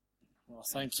Well,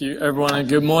 thank you, everyone, and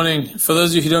good morning. For those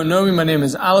of you who don't know me, my name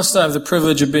is Alistair. I have the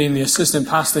privilege of being the assistant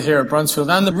pastor here at Brunsfield,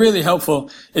 and it's really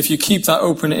helpful if you keep that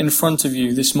open in front of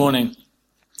you this morning.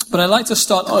 But I'd like to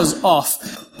start us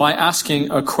off by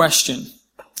asking a question.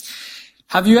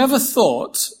 Have you ever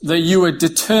thought that you were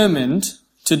determined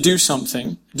to do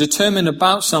something, determined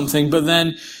about something, but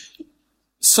then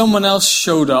someone else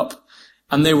showed up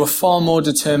and they were far more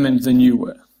determined than you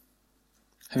were?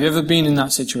 Have you ever been in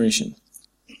that situation?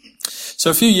 So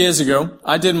a few years ago,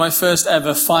 I did my first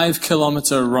ever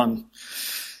 5-kilometer run.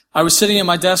 I was sitting at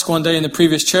my desk one day in the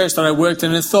previous church that I worked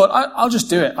in and thought, I'll just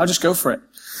do it. I'll just go for it.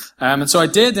 And so I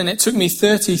did, and it took me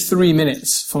 33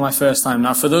 minutes for my first time.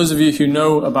 Now, for those of you who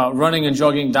know about running and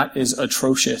jogging, that is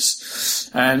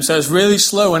atrocious. So it's really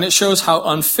slow, and it shows how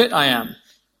unfit I am.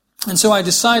 And so I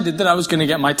decided that I was going to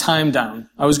get my time down.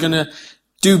 I was going to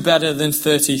do better than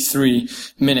 33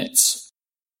 minutes.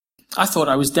 I thought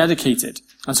I was dedicated.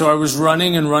 And so I was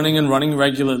running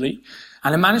regularly.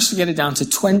 And I managed to get it down to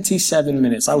 27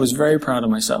 minutes. I was very proud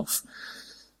of myself.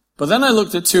 But then I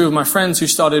looked at two of my friends who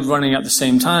started running at the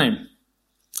same time.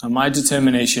 And my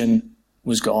determination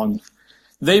was gone.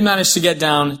 They managed to get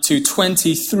down to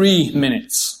 23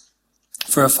 minutes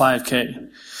for a 5K.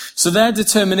 So their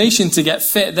determination to get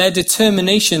fit, their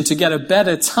determination to get a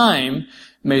better time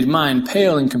made mine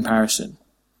pale in comparison.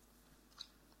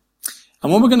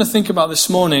 And what we're going to think about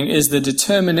this morning is the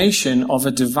determination of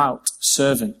a devout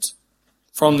servant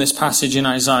from this passage in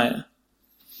Isaiah.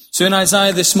 So in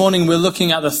Isaiah this morning, we're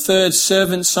looking at the third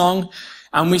servant song,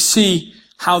 and we see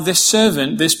how this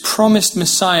servant, this promised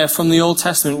Messiah from the Old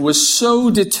Testament, was so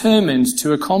determined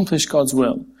to accomplish God's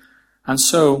will and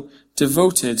so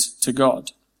devoted to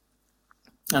God.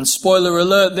 And spoiler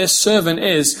alert, this servant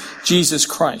is Jesus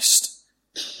Christ,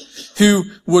 who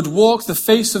would walk the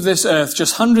face of this earth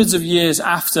just hundreds of years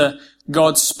after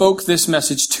God spoke this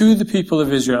message to the people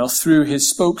of Israel through his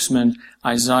spokesman,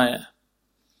 Isaiah.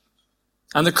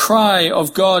 And the cry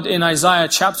of God in Isaiah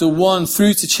chapter 1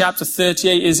 through to chapter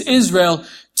 38 is, Israel,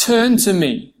 turn to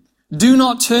me. Do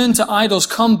not turn to idols.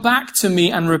 Come back to me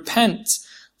and repent.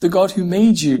 The God who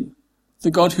made you,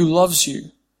 the God who loves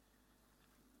you.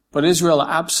 But Israel are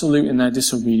absolute in their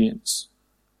disobedience.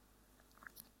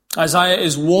 Isaiah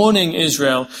is warning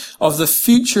Israel of the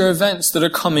future events that are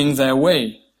coming their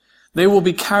way. They will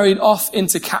be carried off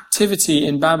into captivity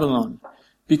in Babylon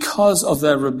because of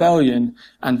their rebellion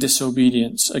and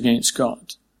disobedience against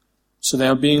God. So they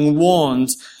are being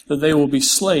warned that they will be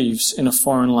slaves in a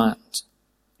foreign land.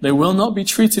 They will not be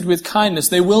treated with kindness.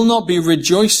 They will not be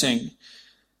rejoicing,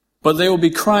 but they will be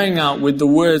crying out with the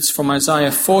words from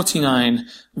Isaiah 49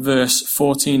 verse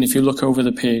 14. If you look over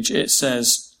the page, it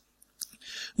says,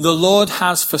 the Lord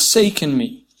has forsaken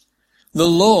me. The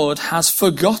Lord has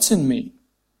forgotten me.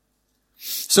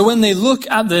 So when they look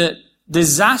at the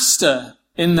disaster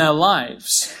in their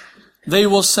lives, they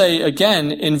will say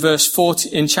again in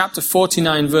chapter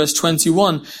 49, verse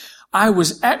 21, I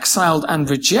was exiled and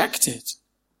rejected.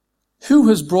 Who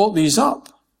has brought these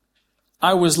up?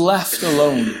 I was left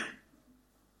alone. Do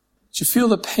you feel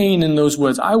the pain in those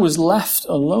words? I was left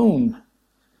alone.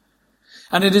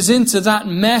 And it is into that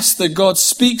mess that God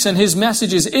speaks, and his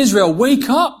message is, Israel, wake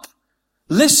up.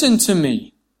 Listen to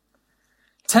me.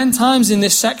 10 times in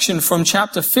this section from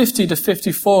chapter 50 to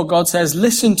 54, God says,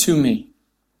 listen to me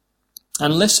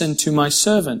and listen to my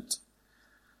servant.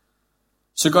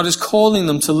 So God is calling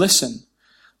them to listen.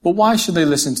 But why should they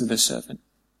listen to this servant?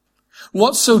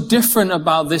 What's so different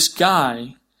about this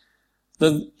guy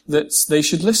that they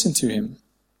should listen to him?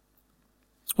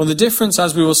 Well, the difference,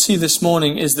 as we will see this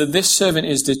morning, is that this servant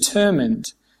is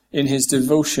determined in his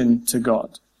devotion to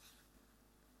God.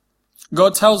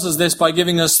 God tells us this by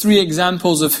giving us 3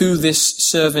 examples of who this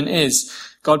servant is.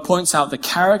 God points out the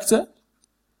character,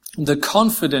 the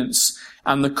confidence,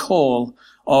 and the call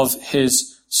of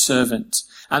his servant.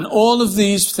 And all of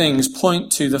these things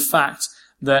point to the fact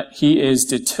that he is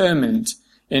determined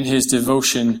in his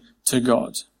devotion to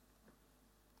God.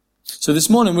 So this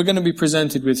morning we're going to be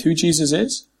presented with who Jesus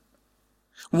is,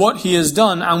 what he has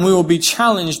done, and we will be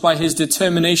challenged by his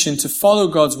determination to follow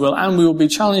God's will, and we will be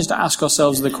challenged to ask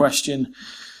ourselves the question,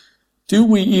 do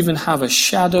we even have a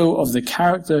shadow of the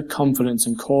character, confidence,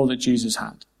 and call that Jesus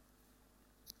had?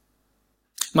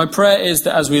 My prayer is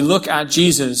that as we look at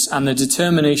Jesus and the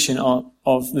determination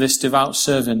of this devout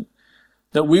servant,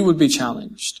 that we would be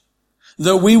challenged,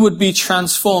 that we would be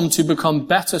transformed to become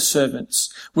better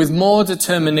servants with more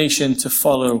determination to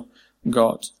follow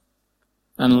God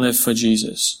and live for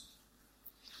Jesus.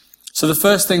 So the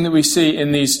first thing that we see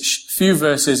in these few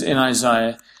verses in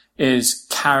Isaiah is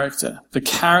character, the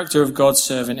character of God's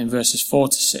servant in verses 4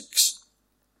 to 6.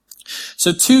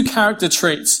 So two character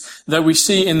traits that we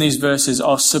see in these verses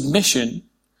are submission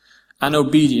and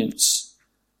obedience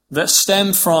that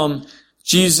stem from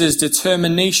Jesus'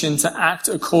 determination to act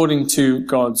according to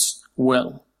God's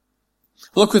will.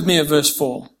 Look with me at verse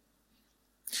 4.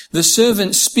 The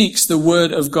servant speaks the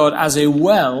word of God as a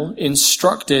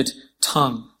well-instructed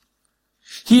tongue.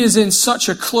 He is in such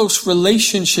a close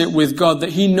relationship with God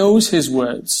that he knows his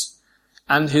words,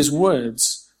 and his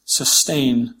words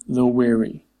sustain the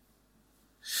weary.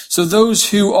 So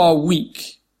those who are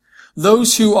weak,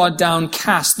 those who are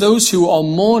downcast, those who are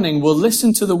mourning will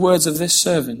listen to the words of this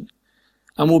servant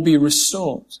and will be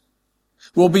restored,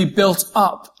 will be built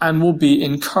up, and will be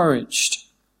encouraged.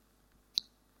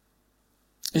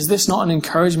 Is this not an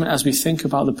encouragement as we think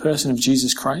about the person of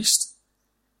Jesus Christ?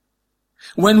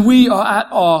 When we are at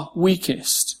our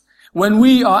weakest, when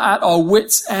we are at our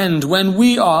wit's end, when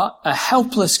we are a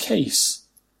helpless case,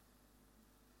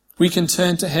 we can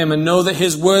turn to him and know that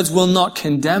his words will not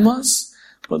condemn us,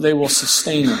 but they will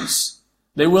sustain us.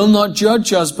 They will not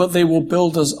judge us, but they will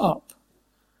build us up.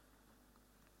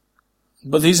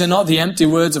 But these are not the empty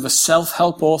words of a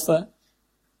self-help author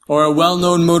or a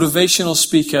well-known motivational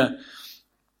speaker,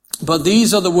 but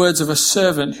these are the words of a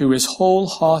servant who is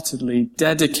wholeheartedly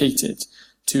dedicated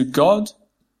to God,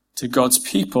 to God's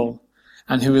people,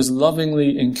 and who is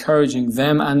lovingly encouraging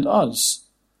them and us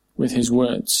with his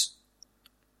words.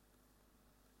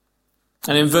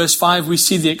 And in verse 5, we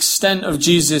see the extent of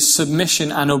Jesus'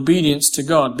 submission and obedience to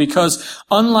God, because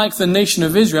unlike the nation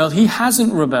of Israel, he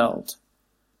hasn't rebelled.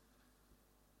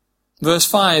 Verse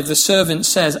 5, the servant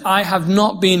says, I have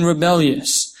not been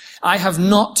rebellious. I have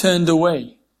not turned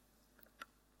away.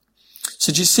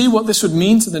 So do you see what this would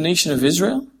mean to the nation of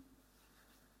Israel?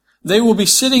 They will be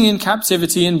sitting in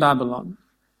captivity in Babylon,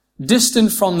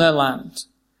 distant from their land,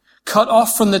 cut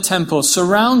off from the temple,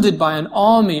 surrounded by an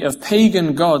army of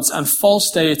pagan gods and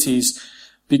false deities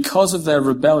because of their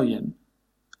rebellion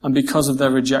and because of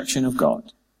their rejection of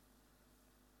God.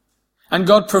 And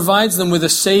God provides them with a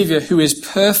Savior who is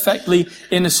perfectly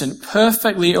innocent,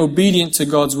 perfectly obedient to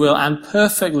God's will, and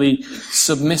perfectly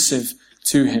submissive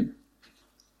to him.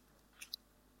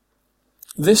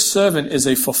 This servant is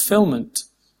a fulfillment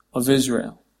of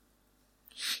Israel.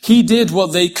 He did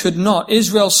what they could not.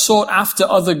 Israel sought after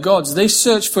other gods. They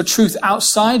searched for truth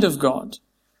outside of God.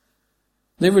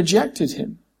 They rejected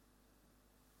him.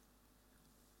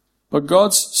 But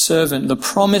God's servant, the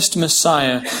promised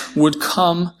Messiah, would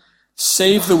come,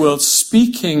 save the world,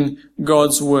 speaking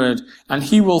God's word, and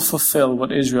he will fulfill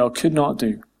what Israel could not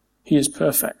do. He is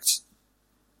perfect.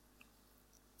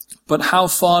 But how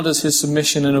far does his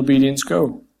submission and obedience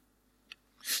go?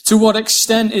 To what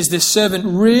extent is this servant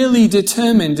really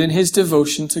determined in his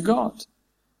devotion to God?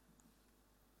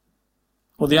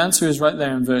 Well, the answer is right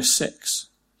there in verse 6.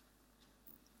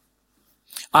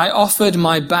 I offered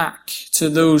my back to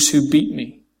those who beat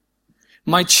me,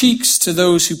 my cheeks to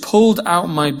those who pulled out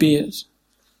my beard.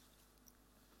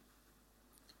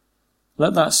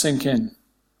 Let that sink in.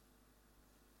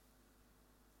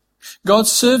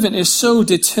 God's servant is so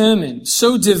determined,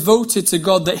 so devoted to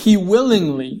God that he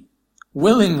willingly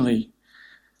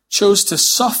chose to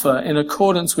suffer in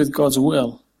accordance with God's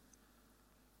will,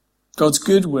 God's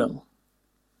good will,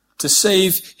 to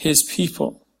save his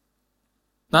people.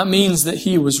 That means that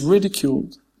he was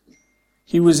ridiculed,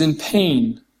 he was in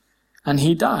pain, and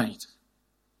he died.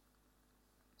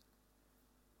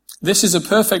 This is a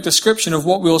perfect description of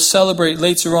what we will celebrate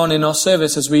later on in our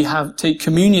service as we take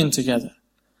communion together.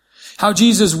 How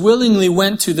Jesus willingly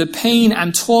went to the pain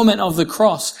and torment of the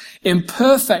cross in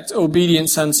perfect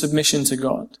obedience and submission to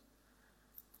God.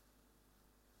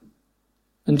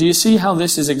 And do you see how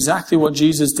this is exactly what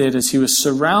Jesus did as he was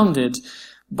surrounded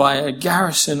by a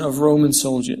garrison of Roman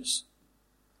soldiers?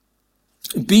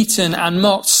 Beaten and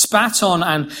mocked, spat on,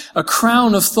 and a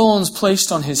crown of thorns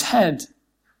placed on his head.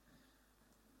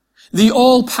 The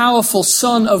all-powerful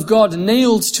Son of God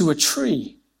nailed to a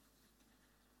tree,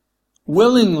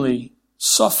 willingly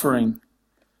suffering,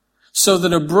 so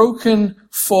that a broken,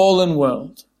 fallen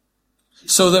world,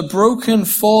 so that broken,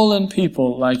 fallen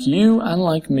people like you and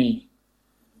like me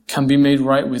can be made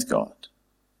right with God.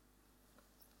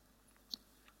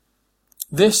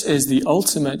 This is the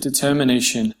ultimate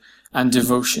determination and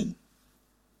devotion.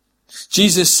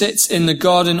 Jesus sits in the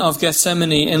Garden of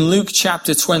Gethsemane in Luke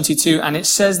chapter 22, and it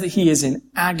says that he is in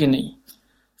agony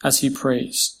as he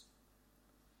prays.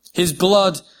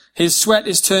 His sweat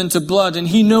is turned to blood, and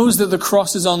he knows that the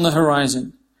cross is on the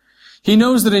horizon. He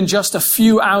knows that in just a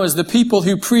few hours, the people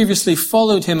who previously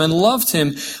followed him and loved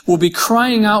him will be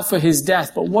crying out for his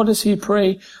death. But what does he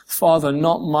pray? Father,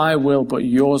 not my will, but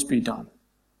yours be done.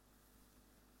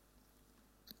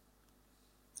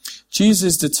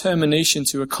 Jesus' determination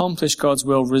to accomplish God's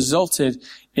will resulted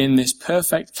in this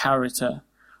perfect character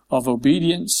of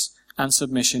obedience and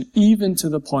submission, even to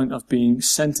the point of being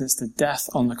sentenced to death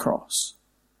on the cross.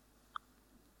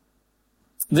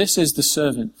 This is the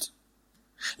servant.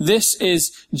 This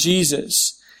is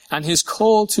Jesus. And his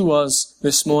call to us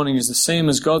this morning is the same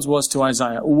as God's was to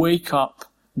Isaiah. Wake up,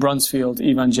 Brunsfield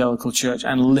Evangelical Church,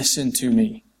 and listen to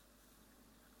me.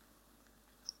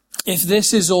 If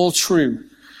this is all true,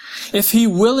 if he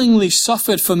willingly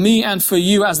suffered for me and for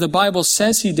you as the Bible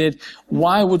says he did,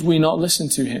 why would we not listen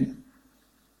to him?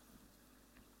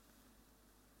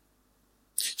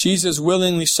 Jesus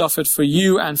willingly suffered for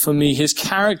you and for me. His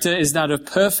character is that of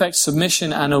perfect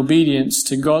submission and obedience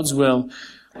to God's will,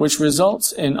 which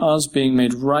results in us being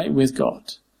made right with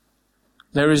God.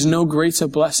 There is no greater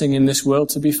blessing in this world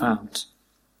to be found.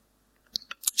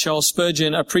 Charles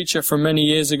Spurgeon, a preacher from many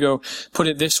years ago, put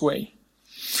it this way: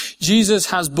 Jesus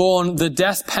has borne the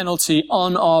death penalty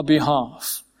on our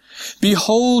behalf.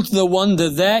 Behold the wonder,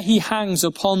 there he hangs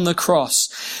upon the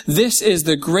cross. This is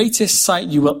the greatest sight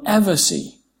you will ever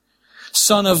see.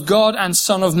 Son of God and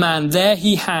Son of Man, there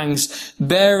he hangs,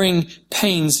 bearing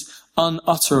pains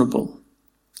unutterable.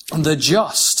 The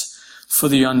just for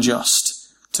the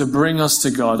unjust, to bring us to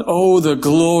God. Oh, the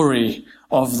glory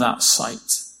of that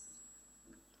sight.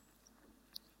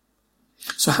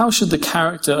 So how should the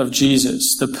character of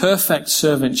Jesus, the perfect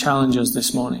servant, challenge us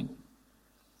this morning?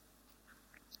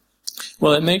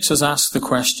 Well, it makes us ask the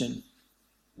question,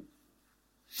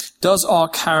 does our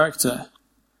character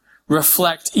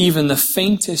reflect even the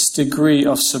faintest degree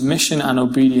of submission and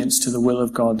obedience to the will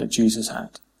of God that Jesus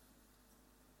had?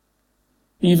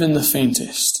 Even the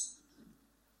faintest.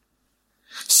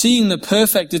 Seeing the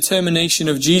perfect determination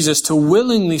of Jesus to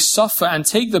willingly suffer and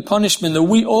take the punishment that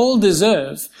we all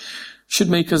deserve should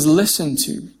make us listen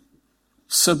to,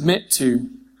 submit to,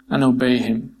 and obey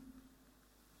him.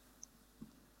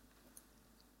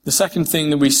 The second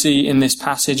thing that we see in this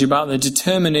passage about the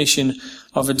determination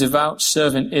of a devout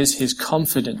servant is his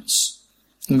confidence.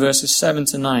 In verses 7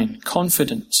 to 9,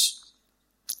 confidence.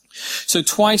 So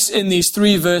twice in these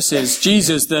 3 verses,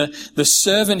 Jesus, the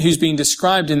servant who's being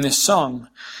described in this song,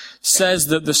 says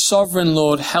that the sovereign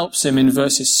Lord helps him in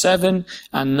verses 7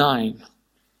 and 9.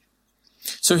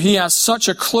 So he has such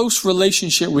a close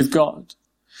relationship with God.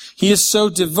 He is so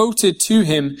devoted to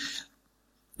him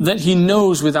that he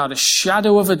knows without a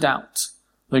shadow of a doubt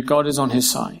that God is on his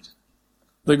side,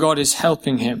 that God is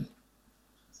helping him.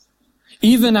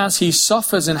 Even as he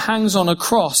suffers and hangs on a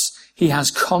cross, he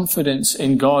has confidence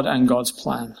in God and God's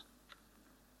plan.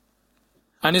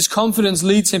 And his confidence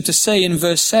leads him to say in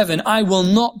verse 7, I will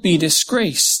not be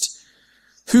disgraced.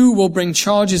 Who will bring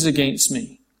charges against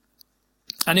me?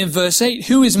 And in verse 8,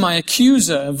 who is my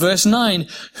accuser? Verse 9,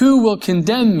 who will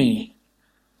condemn me?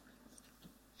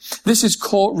 This is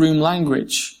courtroom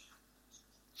language.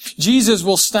 Jesus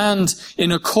will stand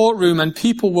in a courtroom and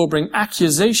people will bring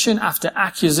accusation after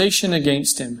accusation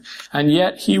against him, and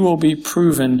yet he will be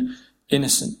proven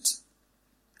innocent.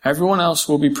 Everyone else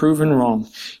will be proven wrong.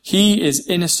 He is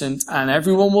innocent, and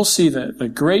everyone will see that the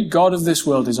great God of this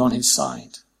world is on his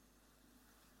side.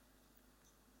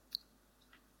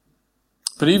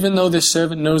 But even though this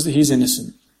servant knows that he's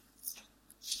innocent,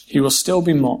 he will still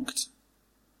be mocked.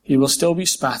 He will still be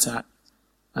spat at,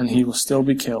 and he will still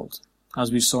be killed,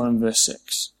 as we saw in verse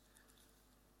 6.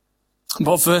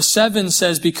 But verse 7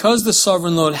 says, because the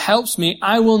sovereign Lord helps me,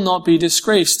 I will not be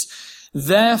disgraced.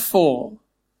 Therefore,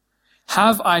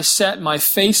 have I set my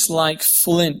face like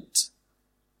flint,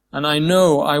 and I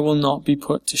know I will not be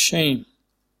put to shame.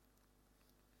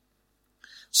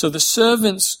 So the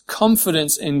servant's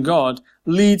confidence in God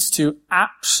leads to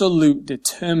absolute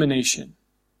determination.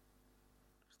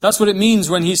 That's what it means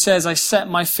when he says, I set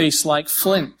my face like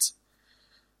flint.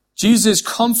 Jesus'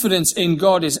 confidence in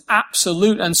God is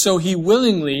absolute, and so he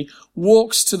willingly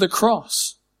walks to the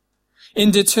cross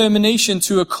in determination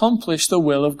to accomplish the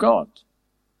will of God.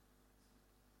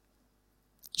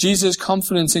 Jesus'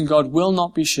 confidence in God will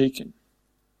not be shaken.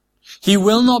 He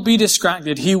will not be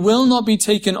distracted. He will not be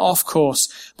taken off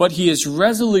course, but he is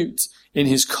resolute in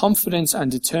his confidence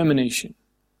and determination.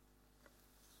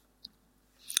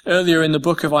 Earlier in the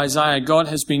book of Isaiah, God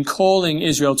has been calling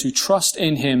Israel to trust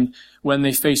in him when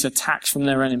they face attacks from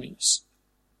their enemies.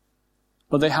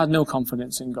 But they had no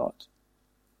confidence in God.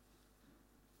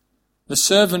 The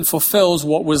servant fulfills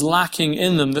what was lacking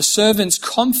in them. The servant's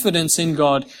confidence in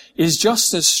God is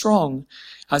just as strong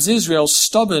as Israel's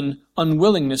stubborn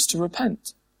unwillingness to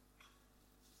repent.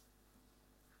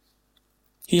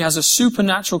 He has a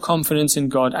supernatural confidence in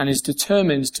God and is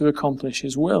determined to accomplish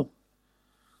his will.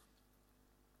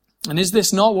 And is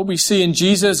this not what we see in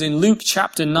Jesus in Luke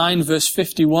chapter 9 verse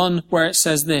 51, where it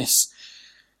says this: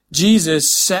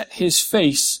 Jesus set his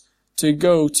face to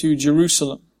go to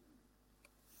Jerusalem.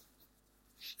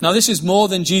 Now this is more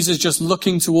than Jesus just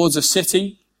looking towards a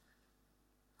city,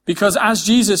 because as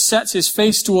Jesus sets his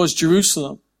face towards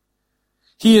Jerusalem,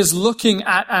 he is looking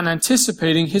at and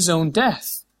anticipating his own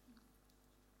death.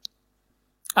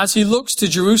 As he looks to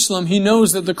Jerusalem, he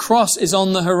knows that the cross is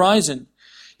on the horizon.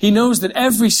 He knows that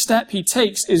every step he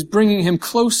takes is bringing him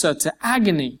closer to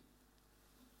agony.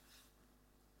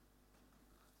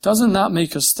 Doesn't that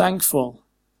make us thankful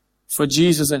for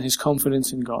Jesus and his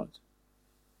confidence in God?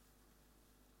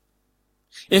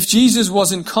 If Jesus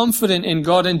wasn't confident in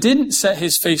God and didn't set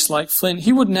his face like flint,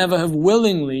 he would never have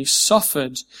willingly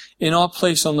suffered in our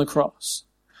place on the cross.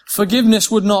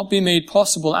 Forgiveness would not be made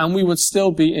possible, and we would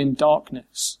still be in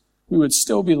darkness. We would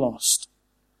still be lost.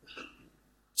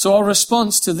 So our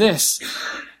response to this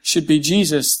should be,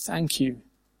 Jesus, thank you.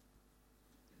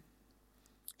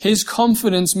 His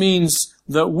confidence means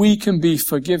that we can be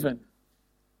forgiven.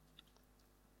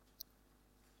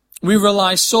 We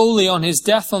rely solely on his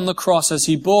death on the cross as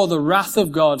he bore the wrath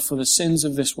of God for the sins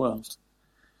of this world.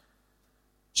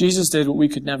 Jesus did what we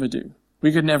could never do.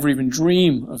 We could never even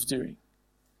dream of doing.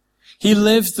 He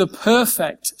lived the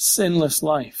perfect, sinless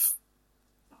life.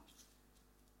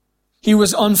 He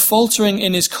was unfaltering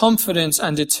in his confidence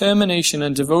and determination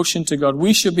and devotion to God.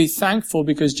 We should be thankful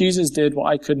because Jesus did what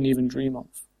I couldn't even dream of.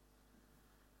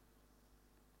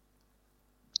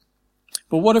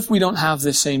 But what if we don't have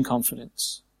this same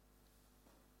confidence?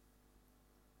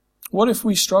 What if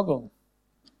we struggle?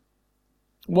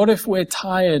 What if we're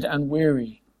tired and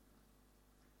weary?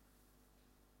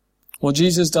 Well,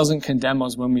 Jesus doesn't condemn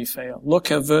us when we fail.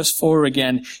 Look at verse 4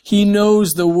 again. He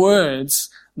knows the words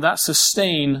that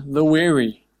sustain the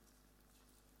weary.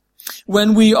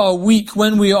 When we are weak,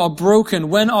 when we are broken,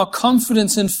 when our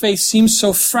confidence and faith seems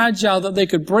so fragile that they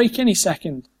could break any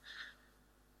second,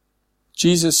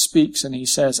 Jesus speaks and he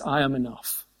says, I am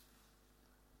enough.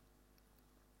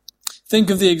 Think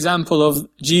of the example of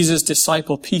Jesus'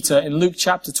 disciple Peter in Luke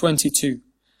chapter 22.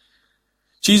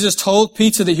 Jesus told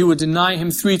Peter that he would deny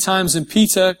him 3 times, and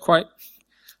Peter, quite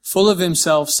full of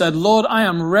himself, said, Lord, I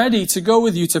am ready to go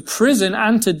with you to prison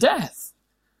and to death.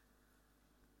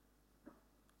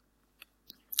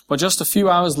 But just a few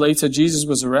hours later, Jesus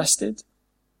was arrested,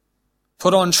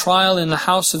 put on trial in the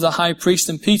house of the high priest,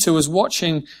 and Peter was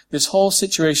watching this whole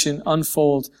situation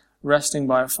unfold, resting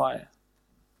by a fire.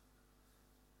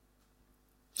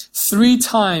 3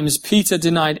 times Peter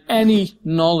denied any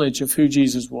knowledge of who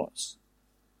Jesus was.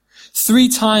 3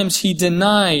 times he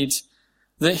denied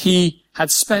that he had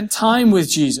spent time with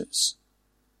Jesus.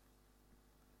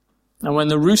 And when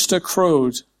the rooster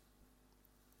crowed,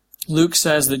 Luke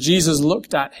says that Jesus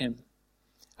looked at him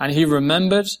and he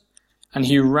remembered and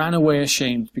he ran away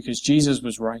ashamed because Jesus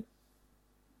was right.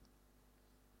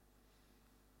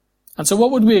 And so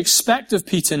what would we expect of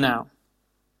Peter now?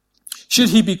 Should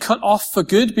he be cut off for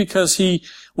good because he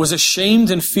was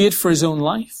ashamed and feared for his own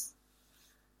life?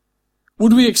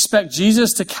 Would we expect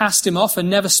Jesus to cast him off and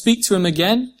never speak to him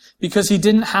again because he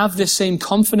didn't have this same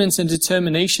confidence and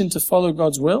determination to follow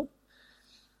God's will?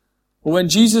 Well, when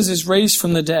Jesus is raised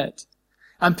from the dead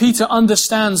and Peter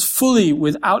understands fully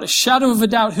without a shadow of a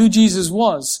doubt who Jesus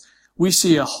was, we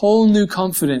see a whole new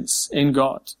confidence in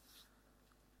God.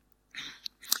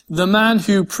 The man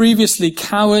who previously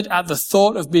cowered at the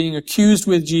thought of being accused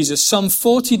with Jesus, some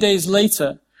 40 days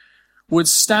later, would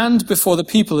stand before the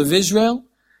people of Israel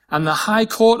and the high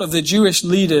court of the Jewish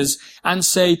leaders and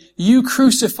say, you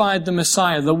crucified the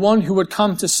Messiah, the one who would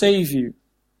come to save you.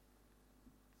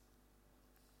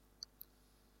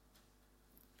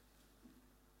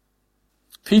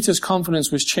 Peter's confidence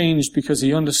was changed because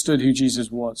he understood who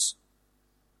Jesus was.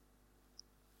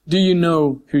 Do you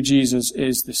know who Jesus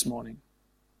is this morning?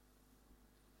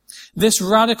 This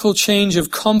radical change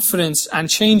of confidence and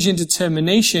change in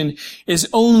determination is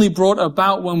only brought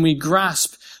about when we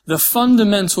grasp the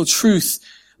fundamental truth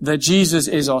that Jesus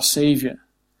is our Savior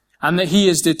and that he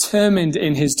is determined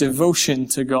in his devotion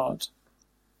to God.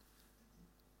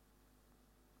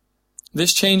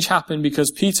 This change happened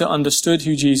because Peter understood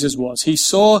who Jesus was. He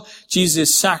saw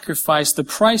Jesus' sacrifice, the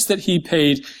price that he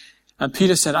paid, and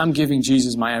Peter said, I'm giving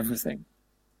Jesus my everything.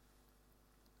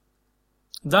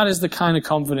 That is the kind of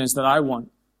confidence that I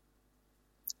want.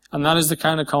 And that is the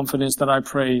kind of confidence that I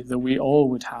pray that we all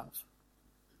would have.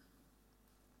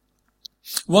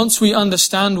 Once we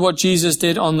understand what Jesus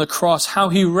did on the cross, how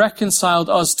he reconciled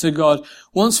us to God,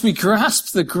 once we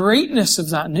grasp the greatness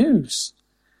of that news,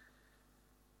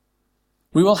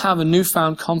 we will have a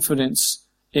newfound confidence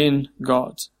in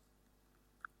God.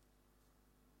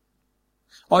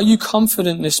 Are you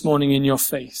confident this morning in your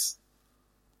faith?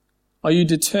 Are you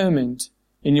determined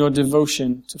in your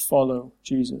devotion to follow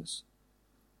Jesus?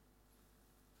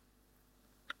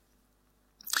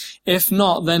 If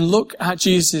not, then look at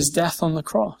Jesus' death on the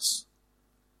cross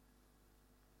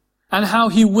and how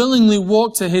he willingly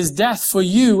walked to his death for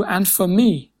you and for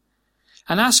me.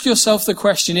 And ask yourself the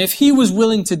question, if he was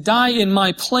willing to die in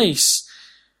my place,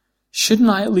 shouldn't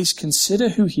I at least consider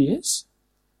who he is?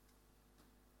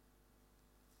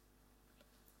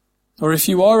 Or if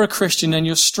you are a Christian and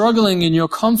you're struggling in your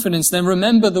confidence, then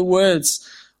remember the words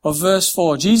of verse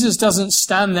 4. Jesus doesn't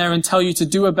stand there and tell you to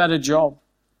do a better job.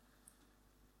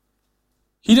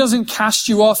 He doesn't cast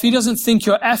you off. He doesn't think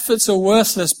your efforts are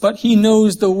worthless, but he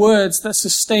knows the words that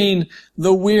sustain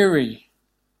the weary.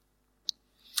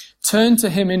 Turn to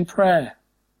him in prayer.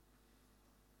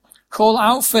 Call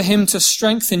out for him to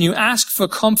strengthen you. Ask for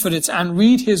confidence and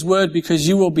read his word, because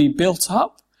you will be built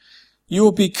up. You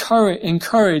will be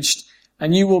encouraged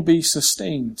and you will be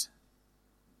sustained.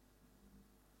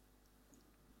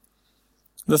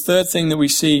 The third thing that we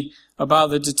see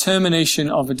about the determination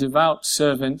of a devout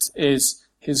servant is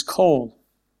his call.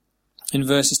 In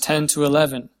verses 10 to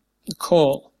 11, the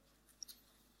call.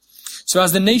 So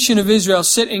as the nation of Israel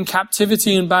sit in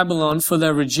captivity in Babylon for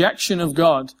their rejection of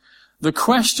God, the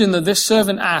question that this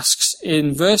servant asks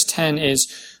in verse 10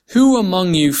 is, who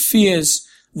among you fears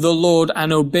the Lord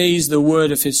and obeys the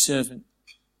word of his servant?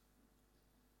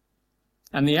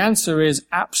 And the answer is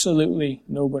absolutely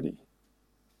nobody.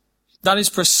 That is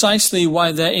precisely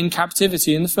why they're in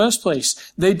captivity in the first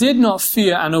place. They did not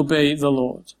fear and obey the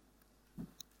Lord.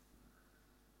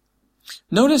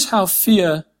 Notice how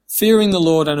fearing the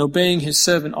Lord and obeying his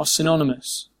servant are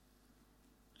synonymous.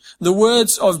 The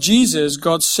words of Jesus,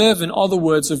 God's servant, are the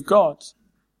words of God.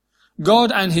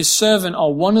 God and his servant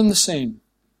are one and the same.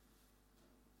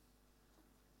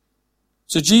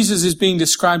 So Jesus is being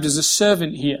described as a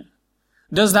servant here.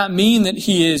 Does that mean that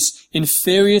he is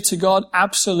inferior to God?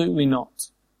 Absolutely not.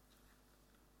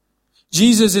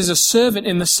 Jesus is a servant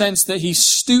in the sense that he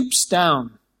stoops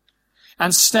down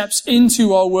and steps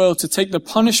into our world to take the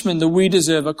punishment that we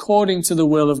deserve according to the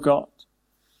will of God.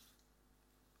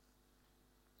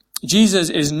 Jesus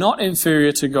is not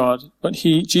inferior to God, but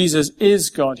Jesus is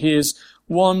God. He is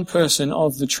one person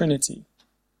of the Trinity.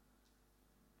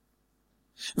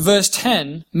 Verse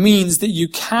 10 means that you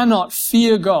cannot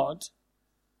fear God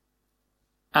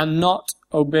and not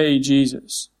obey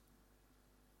Jesus.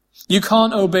 You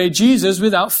can't obey Jesus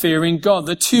without fearing God.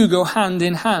 The two go hand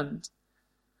in hand.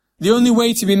 The only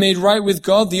way to be made right with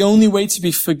God, the only way to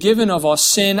be forgiven of our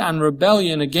sin and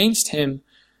rebellion against him,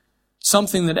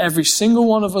 something that every single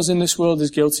one of us in this world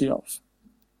is guilty of,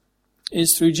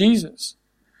 is through Jesus.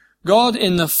 God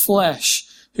in the flesh,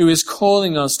 who is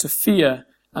calling us to fear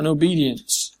and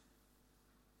obedience.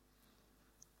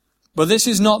 But this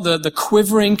is not the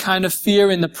quivering kind of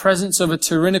fear in the presence of a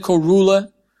tyrannical ruler.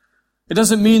 It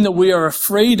doesn't mean that we are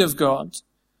afraid of God,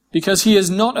 because he is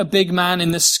not a big man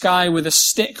in the sky with a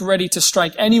stick ready to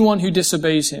strike anyone who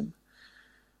disobeys him.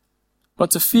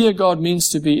 But to fear God means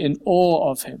to be in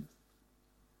awe of him,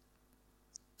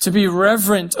 to be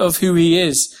reverent of who he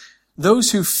is.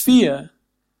 Those who fear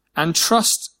God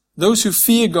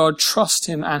trust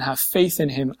him and have faith in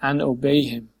him and obey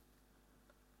him.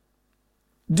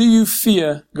 Do you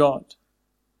fear God?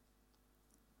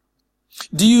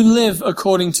 Do you live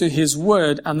according to his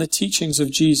word and the teachings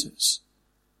of Jesus?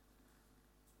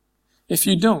 If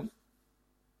you don't,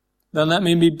 then let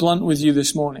me be blunt with you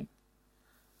this morning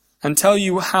and tell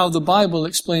you how the Bible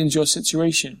explains your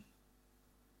situation.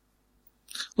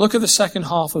 Look at the second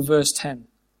half of verse 10.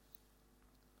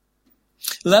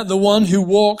 Let the one who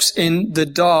walks in the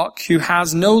dark, who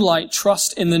has no light,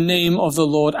 trust in the name of the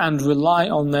Lord and rely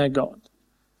on their God.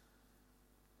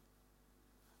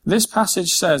 This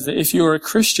passage says that if you're a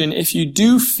Christian, if you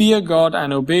do fear God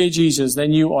and obey Jesus,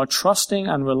 then you are trusting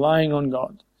and relying on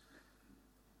God.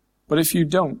 But if you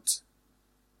don't,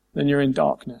 then you're in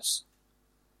darkness.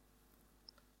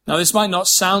 Now, this might not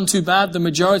sound too bad. The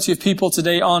majority of people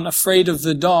today aren't afraid of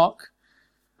the dark.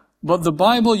 But the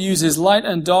Bible uses light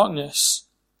and darkness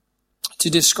to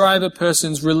describe a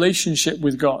person's relationship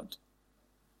with God.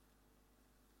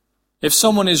 If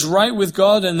someone is right with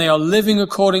God and they are living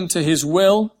according to his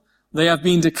will, they have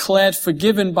been declared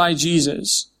forgiven by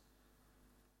Jesus,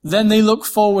 then they look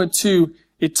forward to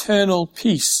eternal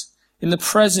peace in the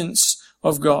presence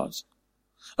of God.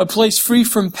 A place free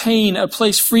from pain, a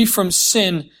place free from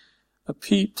sin, a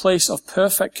place of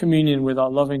perfect communion with our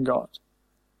loving God.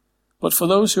 But for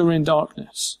those who are in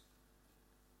darkness,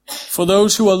 for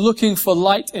those who are looking for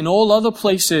light in all other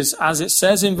places, as it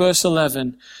says in verse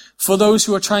 11, for those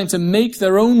who are trying to make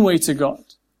their own way to God,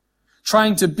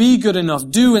 trying to be good enough,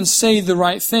 do and say the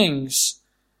right things,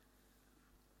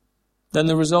 then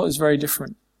the result is very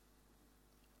different.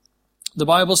 The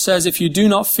Bible says, if you do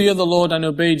not fear the Lord and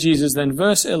obey Jesus, then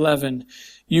verse 11,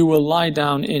 you will lie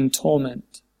down in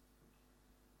torment.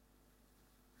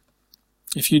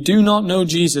 If you do not know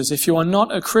Jesus, if you are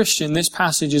not a Christian, this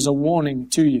passage is a warning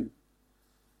to you.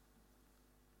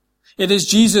 It is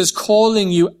Jesus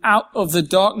calling you out of the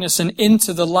darkness and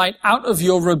into the light, out of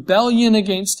your rebellion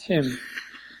against him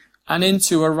and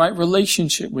into a right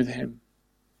relationship with him.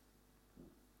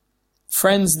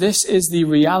 Friends, this is the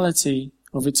reality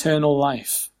of eternal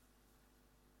life.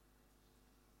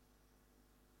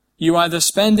 You either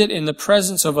spend it in the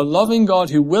presence of a loving God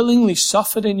who willingly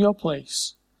suffered in your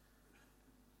place,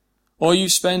 or you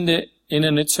spend it in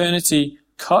an eternity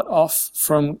cut off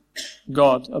from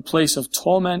God, a place of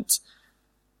torment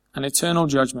and eternal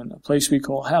judgment, a place we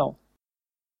call hell.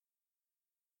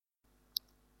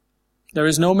 There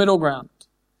is no middle ground.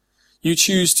 You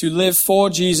choose to live for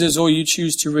Jesus or you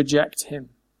choose to reject him.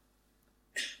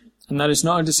 And that is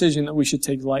not a decision that we should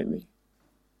take lightly.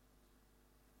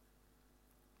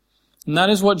 And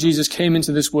that is what Jesus came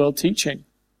into this world teaching.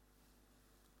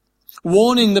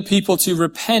 Warning the people to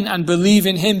repent and believe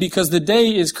in him, because the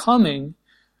day is coming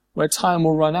where time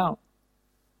will run out.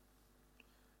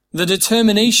 The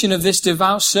determination of this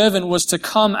devout servant was to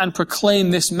come and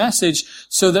proclaim this message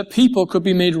so that people could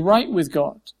be made right with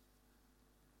God,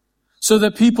 so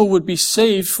that people would be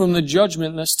saved from the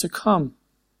judgment that's to come.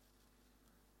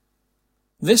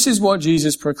 This is what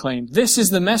Jesus proclaimed. This is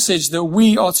the message that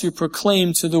we are to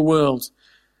proclaim to the world.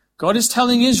 God is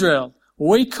telling Israel,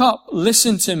 wake up,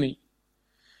 listen to me.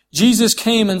 Jesus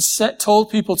came and told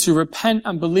people to repent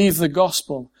and believe the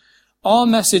gospel. Our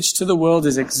message to the world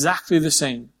is exactly the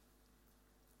same.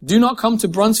 Do not come to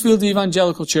Brunsfield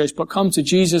Evangelical Church, but come to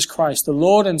Jesus Christ, the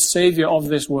Lord and Savior of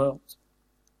this world.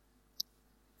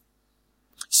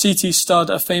 C.T.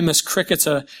 Studd, a famous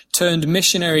cricketer turned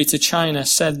missionary to China,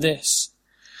 said this: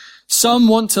 some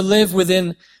want to live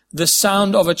within the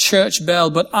sound of a church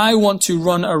bell, but I want to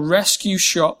run a rescue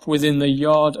shop within the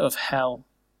yard of hell.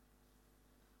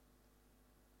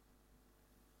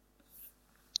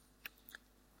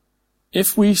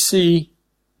 If we see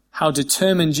how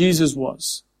determined Jesus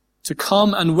was to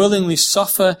come and willingly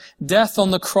suffer death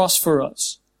on the cross for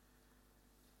us,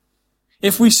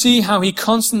 if we see how he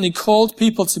constantly called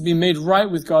people to be made right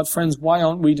with God, friends, why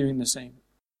aren't we doing the same?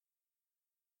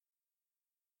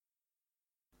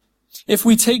 If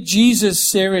we take Jesus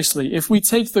seriously, if we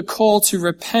take the call to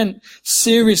repent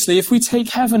seriously, if we take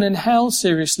heaven and hell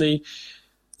seriously,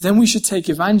 then we should take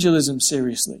evangelism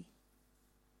seriously.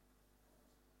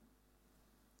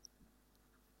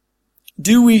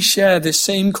 Do we share the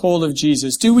same call of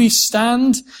Jesus? Do we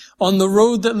stand on the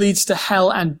road that leads to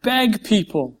hell and beg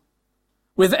people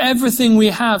with everything we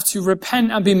have to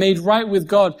repent and be made right with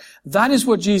God? That is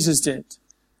what Jesus did.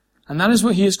 And that is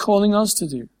what he is calling us to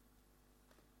do.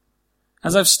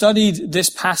 As I've studied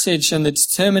this passage and the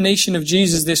determination of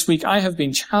Jesus this week, I have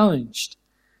been challenged,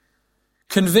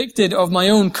 convicted of my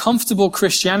own comfortable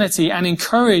Christianity, and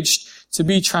encouraged to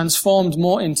be transformed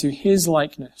more into his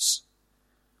likeness.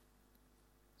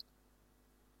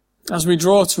 As we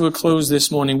draw to a close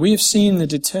this morning, we have seen the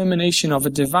determination of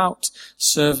a devout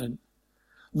servant,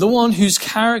 the one whose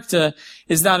character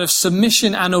is that of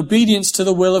submission and obedience to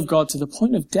the will of God to the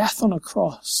point of death on a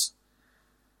cross.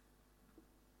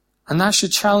 And that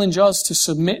should challenge us to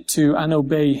submit to and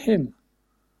obey him.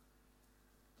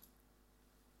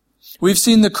 We've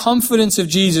seen the confidence of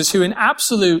Jesus, who in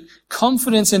absolute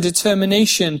confidence and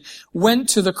determination went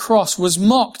to the cross, was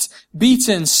mocked,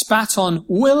 beaten, spat on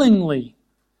willingly,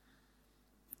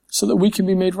 so that we can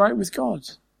be made right with God.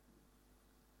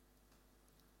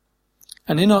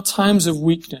 And in our times of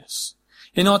weakness,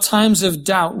 in our times of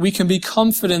doubt, we can be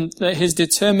confident that his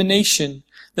determination,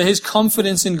 that his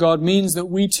confidence in God means that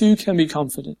we too can be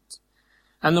confident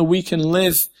and that we can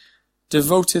live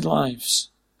devoted lives.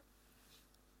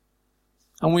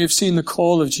 And we have seen the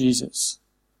call of Jesus,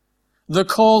 the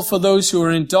call for those who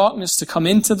are in darkness to come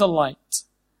into the light,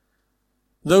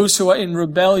 those who are in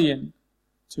rebellion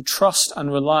to trust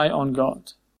and rely on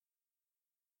God.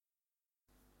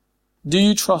 Do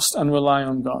you trust and rely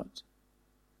on God?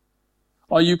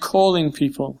 Are you calling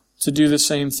people to do the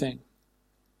same thing?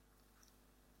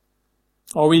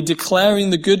 Are we declaring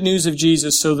the good news of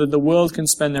Jesus so that the world can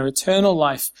spend their eternal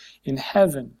life in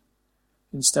heaven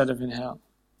instead of in hell?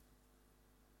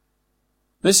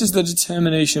 This is the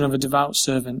determination of a devout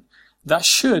servant that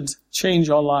should change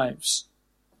our lives.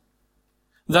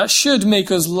 That should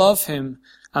make us love him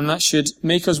And that should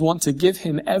make us want to give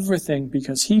him everything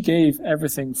because he gave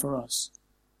everything for us.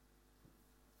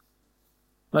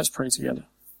 Let's pray together.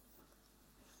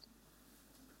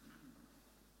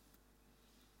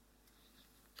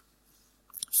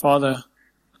 Father,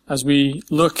 as we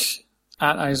look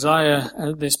at Isaiah,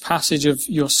 at this passage of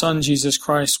your Son, Jesus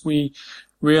Christ, we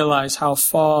realize how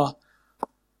far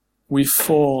we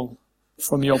fall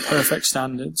from your perfect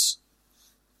standards.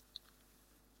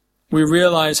 We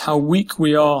realize how weak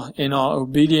we are in our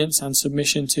obedience and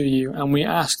submission to you, and we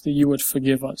ask that you would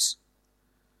forgive us.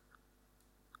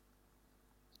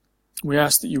 We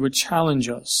ask that you would challenge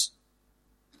us,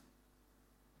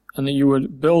 and that you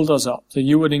would build us up, that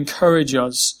you would encourage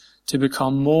us to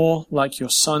become more like your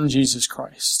Son, Jesus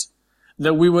Christ,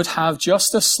 that we would have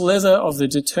just a slither of the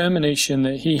determination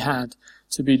that he had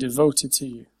to be devoted to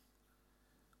you.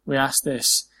 We ask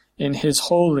this in his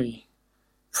holy,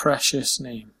 precious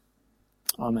name.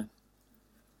 Amen.